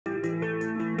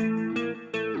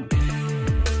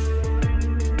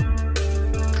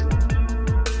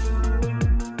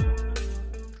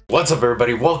What's up,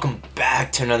 everybody? Welcome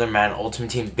back to another Madden Ultimate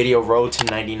Team video, road to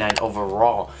 99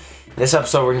 overall. In this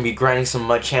episode, we're going to be grinding some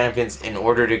mud champions in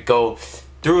order to go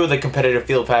through the competitive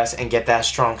field pass and get that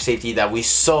strong safety that we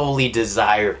solely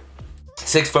desire.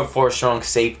 6'4" strong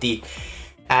safety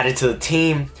added to the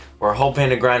team. We're hoping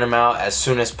to grind him out as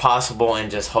soon as possible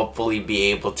and just hopefully be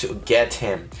able to get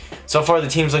him. So far, the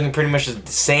team's looking pretty much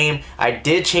the same. I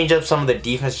did change up some of the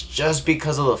defense just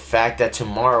because of the fact that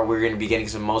tomorrow we're going to be getting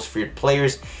some most feared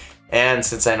players. And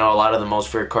since I know a lot of the most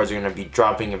feared cards are going to be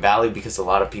dropping in value because a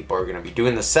lot of people are going to be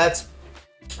doing the sets,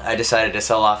 I decided to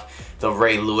sell off the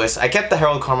Ray Lewis. I kept the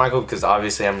Harold Carmichael because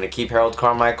obviously I'm going to keep Harold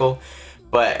Carmichael.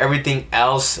 But everything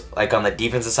else, like on the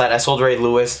defensive side, I sold Ray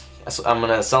Lewis. I'm going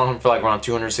to sell him for like around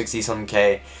 260 something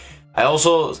K. I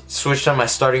also switched on my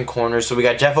starting corners. So we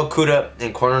got Jeff OKUDAH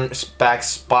in cornerback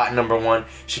spot number 1.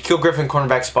 Shaquille Griffin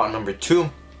cornerback spot number 2.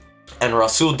 And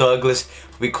Rasul Douglas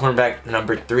will be cornerback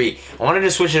number 3. I wanted to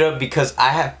switch it up because I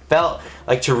have felt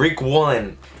like Tariq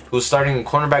Woolen, who's starting in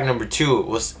cornerback number 2,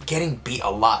 was getting beat a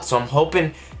lot. So I'm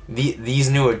hoping these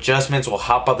new adjustments will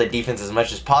help out the defense as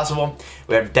much as possible.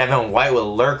 We have Devin White with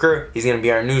Lurker. He's going to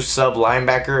be our new sub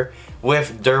linebacker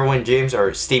with Derwin James,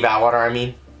 or Steve Atwater, I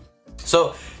mean.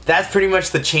 So that's pretty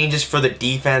much the changes for the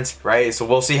defense, right? So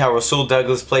we'll see how Rasul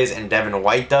Douglas plays and Devin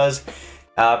White does.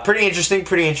 Pretty interesting,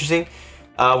 pretty interesting.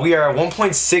 We are at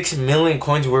 1.6 million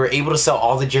coins. We were able to sell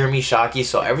all the Jeremy Shockey,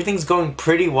 so everything's going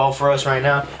pretty well for us right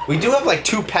now. We do have like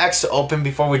 2 packs to open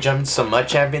before we jump into some mud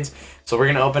champions. So we're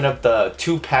going to open up the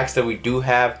 2 packs that we do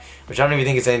have, which I don't even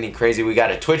think is anything crazy. We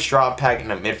got a Twitch drop pack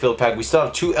and a midfield pack. We still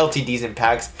have 2 LTDs in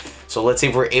packs. So let's see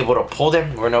if we're able to pull them.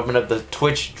 We're going to open up the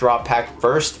Twitch drop pack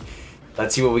first.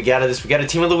 Let's see what we got out of this. We got a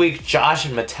team of the week, Josh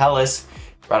Metellus,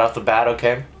 right off the bat,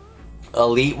 okay.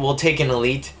 Elite, we'll take an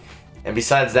elite. And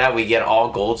besides that, we get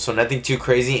all gold, so nothing too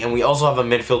crazy. And we also have a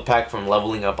midfield pack from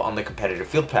leveling up on the competitive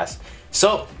field pass.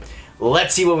 So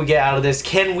let's see what we get out of this.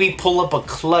 Can we pull up a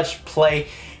clutch play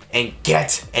and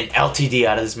get an LTD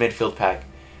out of this midfield pack?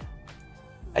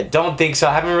 I don't think so.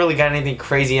 I haven't really got anything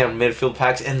crazy on midfield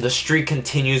packs, and the streak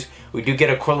continues. We do get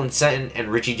a Cortland Sutton and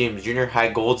Richie James Jr. high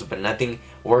golds, but nothing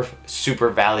worth super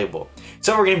valuable.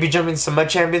 So we're going to be jumping some mud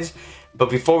champions. But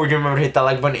before we do, remember to hit that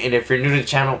like button, and if you're new to the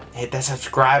channel, hit that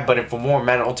subscribe button for more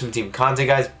Madden Ultimate Team content,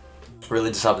 guys.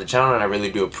 Really just help the channel, and I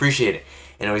really do appreciate it.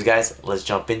 Anyways, guys, let's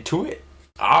jump into it.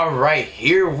 Alright,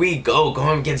 here we go.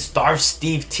 Going against Darth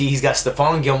Steve T. He's got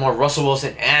Stephon Gilmore, Russell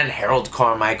Wilson, and Harold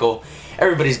Carmichael.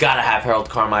 Everybody's got to have Harold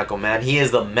Carmichael, man. He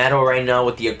is the metal right now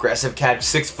with the aggressive catch,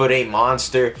 6'8"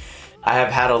 monster. I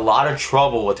have had a lot of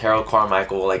trouble with Harold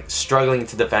Carmichael, like struggling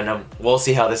to defend him. We'll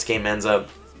see how this game ends up.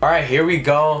 Alright, here we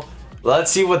go.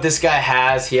 Let's see what this guy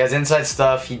has. He has inside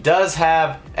stuff. He does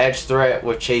have edge threat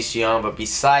with Chase Young, but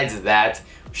besides that,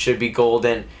 should be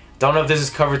golden. Don't know if this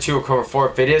is cover 2 or cover 4.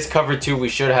 If it is cover 2, we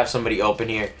should have somebody open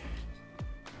here.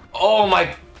 Oh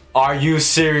my, are you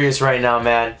serious right now,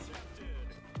 man?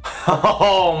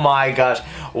 Oh my gosh,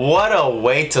 what a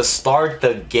way to start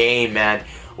the game, man.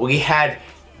 We had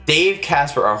Dave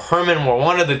Casper or Herman Moore,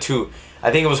 one of the two. I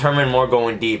think it was Herman Moore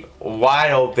going deep,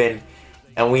 wide open.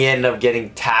 And we end up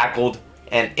getting tackled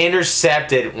and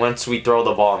intercepted once we throw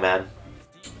the ball, man.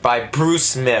 By Bruce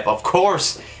Smith. Of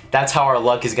course, that's how our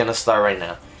luck is going to start right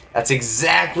now. That's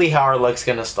exactly how our luck's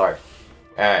going to start.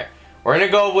 Alright. We're going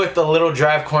to go with the little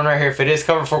drive corner right here. If it is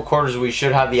cover 4 quarters, we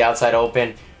should have the outside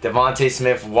open. Devontae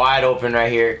Smith wide open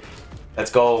right here.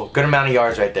 Let's go. Good amount of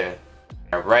yards right there.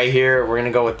 Right here, we're going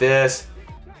to go with this.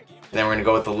 And then we're going to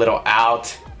go with the little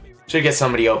out. Should get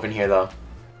somebody open here, though.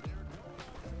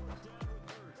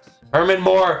 Herman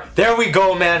Moore, there we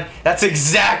go, man. That's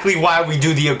exactly why we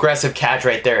do the aggressive catch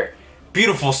right there.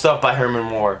 Beautiful stuff by Herman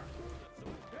Moore.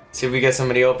 See if we get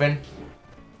somebody open.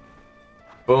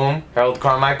 Boom, Harold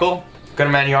Carmichael. Good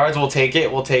amount of yards, we'll take it,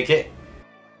 we'll take it.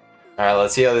 Alright,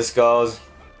 let's see how this goes.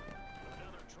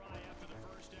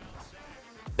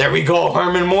 There we go,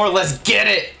 Herman Moore, let's get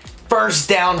it. First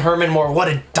down, Herman Moore, what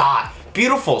a dot.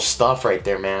 Beautiful stuff right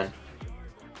there, man.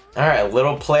 Alright,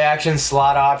 little play action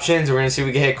slot options. We're going to see if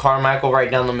we can hit Carmichael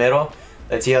right down the middle.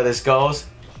 Let's see how this goes.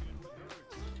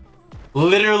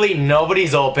 Literally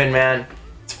nobody's open, man.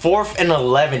 It's 4th and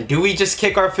 11. Do we just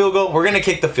kick our field goal? We're going to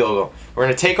kick the field goal. We're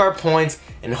going to take our points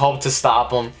and hope to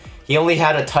stop him. He only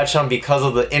had a touchdown because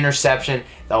of the interception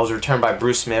that was returned by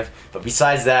Bruce Smith. But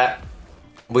besides that,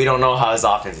 we don't know how his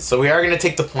offense is. So we are going to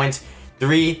take the points.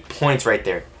 3 points right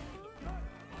there.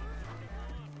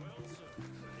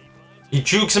 He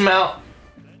jukes him out.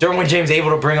 Derwin James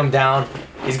able to bring him down.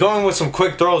 He's going with some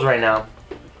quick throws right now.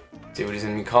 Let's see what he's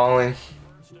going to be calling.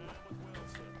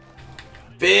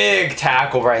 Big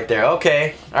tackle right there.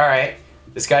 Okay. All right.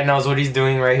 This guy knows what he's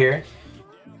doing right here.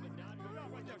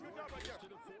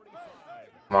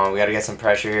 Come on, we gotta get some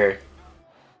pressure here.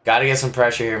 Gotta get some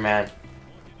pressure here, man.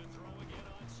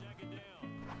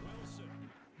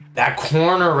 That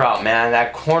corner route, man.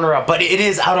 That corner route. But it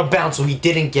is out of bounds, so he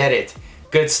didn't get it.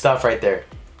 Good stuff right there.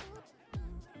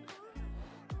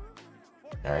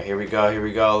 Alright, here we go. Here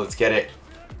we go. Let's get it.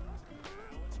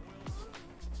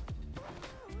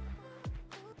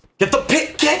 Get the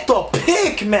pick. Get the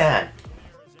pick, man.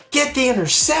 Get the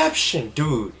interception,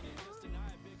 dude.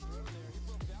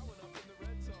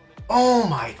 Oh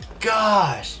my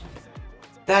gosh.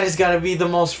 That has got to be the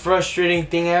most frustrating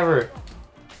thing ever.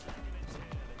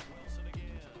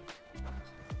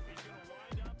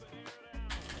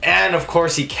 And of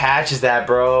course he catches that,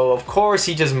 bro. Of course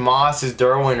he just mosses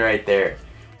Derwin right there.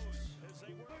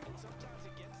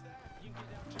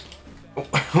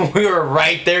 We were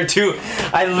right there too.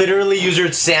 I literally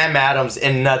used Sam Adams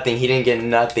and nothing. He didn't get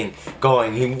nothing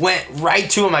going. He went right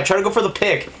to him. I tried to go for the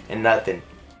pick and nothing.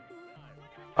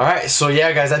 Alright, so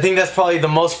yeah, guys. I think that's probably the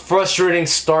most frustrating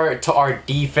start to our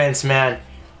defense, man.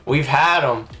 We've had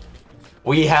him.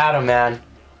 We had him, man.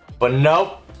 But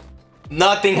nope.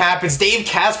 Nothing happens. Dave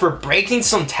Casper breaking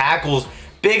some tackles.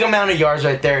 Big amount of yards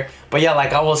right there. But yeah,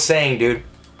 like I was saying, dude.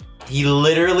 He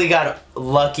literally got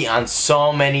lucky on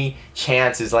so many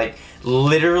chances. Like,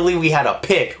 literally, we had a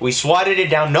pick. We swatted it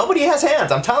down. Nobody has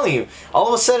hands. I'm telling you. All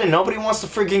of a sudden, nobody wants to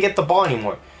freaking get the ball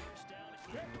anymore.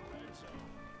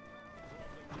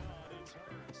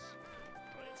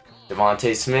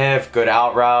 Devontae Smith. Good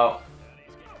out route.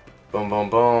 Boom, boom,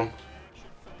 boom.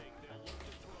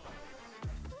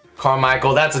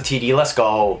 Carmichael. That's a TD. Let's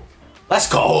go. Let's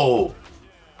go.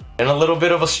 And a little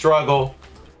bit of a struggle.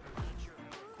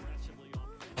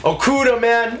 OKUDAH,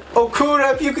 man.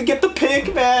 OKUDAH, if you could get the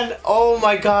pick, man. Oh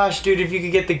my gosh, dude. If you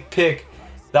could get the pick,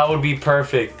 that would be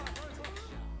perfect.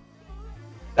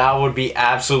 That would be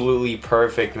absolutely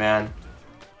perfect, man.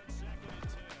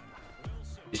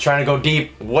 He's trying to go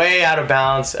deep. Way out of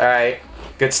bounds. All right.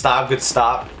 Good stop. Good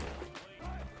stop.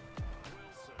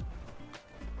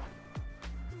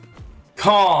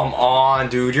 Come on,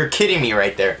 dude. You're kidding me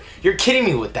right there. You're kidding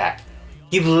me with that.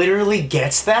 He literally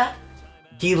gets that?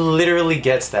 He literally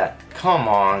gets that. Come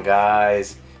on,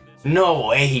 guys. No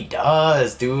way he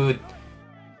does, dude.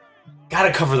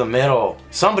 Gotta cover the middle.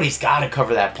 Somebody's gotta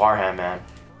cover that Parham, man.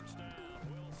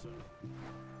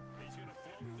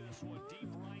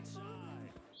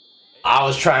 I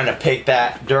was trying to pick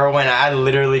that. Derwin, I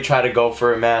literally tried to go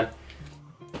for it, man.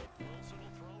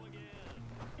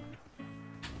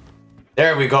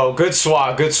 There we go. Good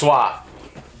swap. Good swap.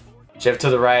 Shift to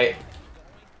the right.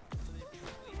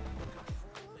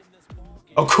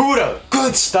 OKUDAH,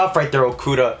 good stuff right there,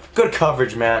 OKUDAH. Good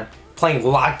coverage, man. Playing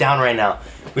lockdown right now.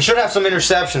 We should have some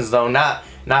interceptions though, not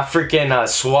freaking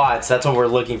swats. That's what we're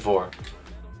looking for.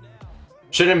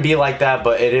 Shouldn't be like that,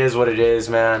 but it is what it is,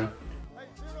 man.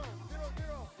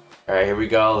 All right, here we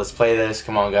go. Let's play this.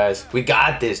 Come on, guys. We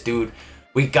got this, dude.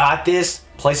 We got this.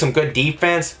 Play some good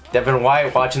defense. Devin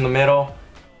White watching the middle.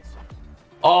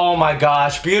 Oh my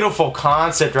gosh, beautiful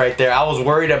concept right there. I was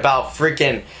worried about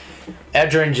freaking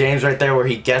Edgerrin James right there where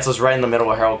he gets us right in the middle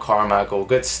of Harold Carmichael.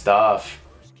 Good stuff.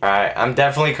 Alright, I'm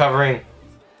definitely covering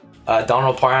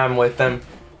Donald Parham with them.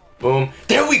 Boom.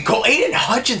 There we go. Aiden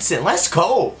Hutchinson. Let's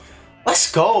go. Let's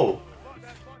go.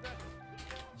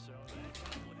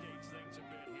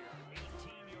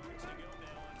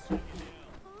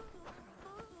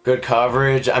 Good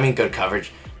coverage. I mean, good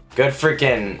coverage. Good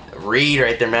freaking read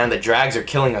right there, man. The drags are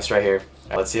killing us right here.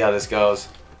 Right, let's see how this goes.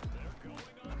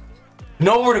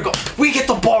 Nowhere to go. We get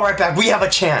the ball right back. We have a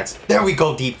chance. There we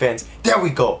go, defense. There we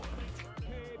go.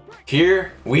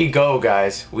 Here we go,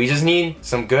 guys. We just need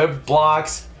some good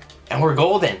blocks, and we're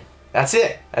golden. That's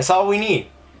it. That's all we need.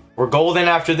 We're golden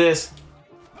after this.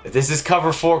 If this is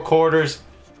cover 4 quarters,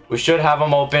 we should have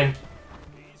them open.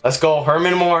 Let's go,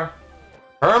 Herman Moore.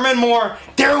 Herman Moore.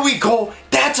 There we go.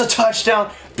 That's a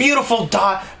touchdown. Beautiful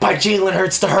dot by Jalen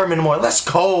Hurts to Herman Moore. Let's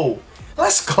go.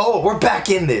 Let's go. We're back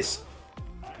in this.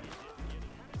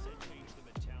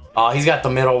 Oh, he's got the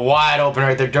middle wide open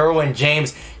right there. Derwin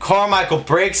James. Carmichael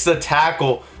breaks the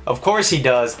tackle. Of course he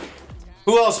does.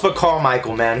 Who else but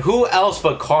Carmichael, man? Who else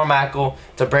but Carmichael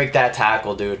to break that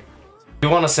tackle, dude? We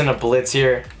want to send a blitz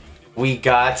here. We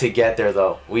got to get there,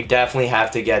 though. We definitely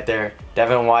have to get there.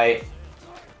 Devin White.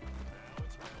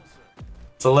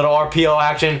 It's a little RPO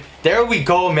action. There we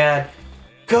go, man.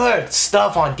 Good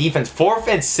stuff on defense. 4th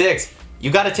and 6.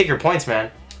 You got to take your points, man.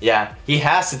 Yeah, he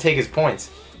has to take his points.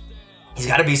 He's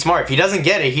got to be smart. If he doesn't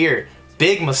get it here,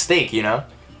 big mistake, you know?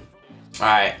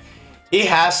 Alright. He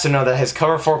has to know that his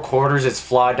cover 4 quarters is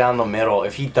flawed down the middle.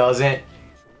 If he doesn't...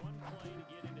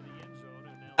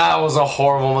 That was a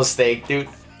horrible mistake, dude.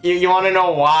 You want to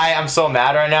know why I'm so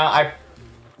mad right now?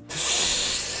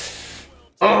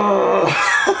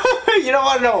 You don't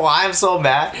want to know why I'm so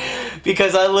mad?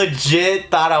 Because I legit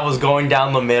thought I was going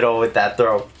down the middle with that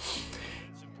throw.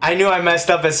 I knew I messed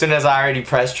up as soon as I already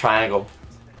pressed triangle.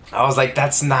 I was like,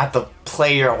 that's not the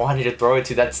player I wanted to throw it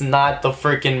to. That's not the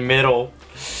freaking middle.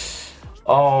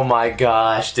 Oh my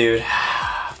gosh, dude.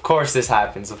 Of course this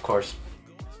happens, of course.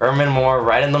 Herman Moore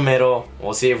right in the middle.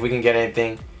 We'll see if we can get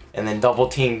anything. And then double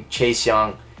team Chase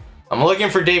Young. I'm looking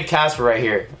for Dave Casper right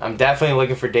here. I'm definitely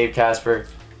looking for Dave Casper.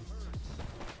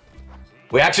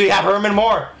 We actually have Herman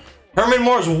Moore. Herman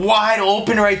Moore's wide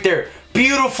open right there.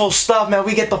 Beautiful stuff, man.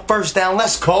 We get the first down.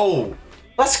 Let's go.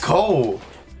 Let's go.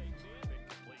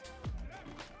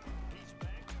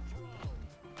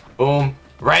 Boom.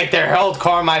 Right there. Held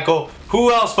Carmichael.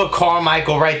 Who else but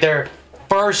Carmichael right there?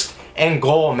 First and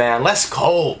goal, man. Let's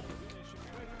go.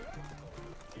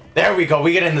 There we go.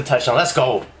 We get in the touchdown. Let's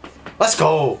go. Let's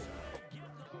go.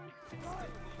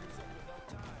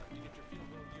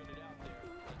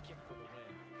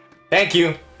 Thank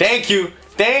you. Thank you.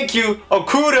 Thank you.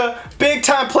 OKUDAH. Big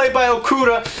time play by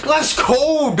OKUDAH. Let's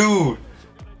go, dude.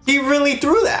 He really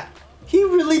threw that. He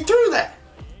really threw that.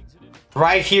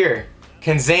 Right here.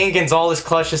 Can Zane Gonzalez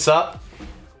clutch this up?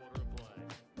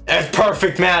 It's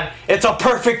perfect, man. It's a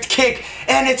perfect kick.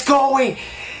 And it's going.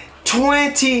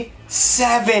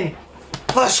 27.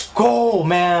 Let's go,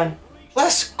 man.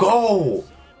 Let's go.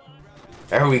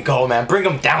 There we go, man. Bring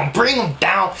him down. Bring him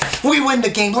down. We win the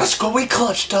game. Let's go. We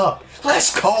clutched up.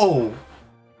 Let's go.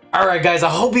 Alright, guys. I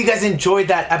hope you guys enjoyed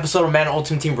that episode of Madden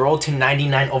Ultimate Team Road to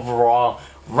 99 overall.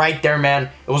 Right there, man.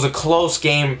 It was a close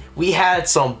game. We had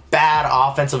some bad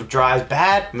offensive drives,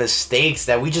 bad mistakes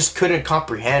that we just couldn't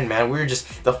comprehend, man. We were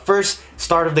just, the first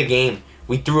start of the game,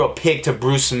 we threw a pick to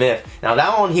Bruce Smith. Now,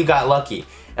 that one, he got lucky.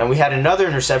 And we had another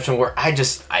interception where I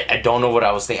don't know what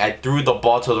I was thinking. I threw the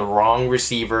ball to the wrong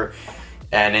receiver,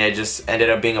 and it just ended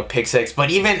up being a pick six. But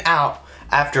even out,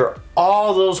 after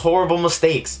all those horrible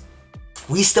mistakes,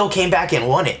 we still came back and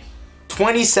won it.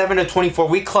 27-24,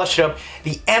 we clutched it up.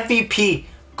 The MVP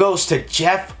goes to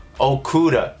Jeff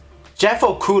OKUDAH. Jeff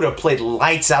OKUDAH played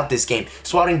lights out this game,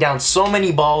 swatting down so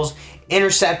many balls,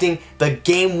 intercepting the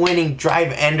game-winning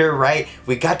drive ender, right?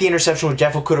 We got the interception with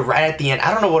Jeff OKUDAH right at the end.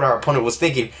 I don't know what our opponent was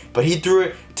thinking, but he threw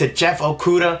it to Jeff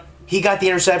OKUDAH. He got the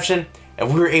interception,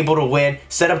 and we were able to win,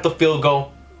 set up the field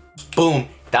goal. Boom.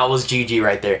 That was GG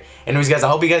right there. Anyways, guys, I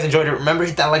hope you guys enjoyed it. Remember,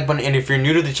 hit that like button, and if you're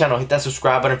new to the channel, hit that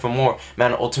subscribe button for more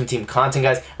Madden Ultimate Team content,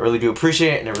 guys. I really do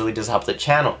appreciate it, and it really does help the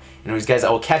channel. Anyways, guys, I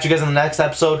will catch you guys in the next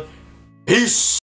episode. Peace!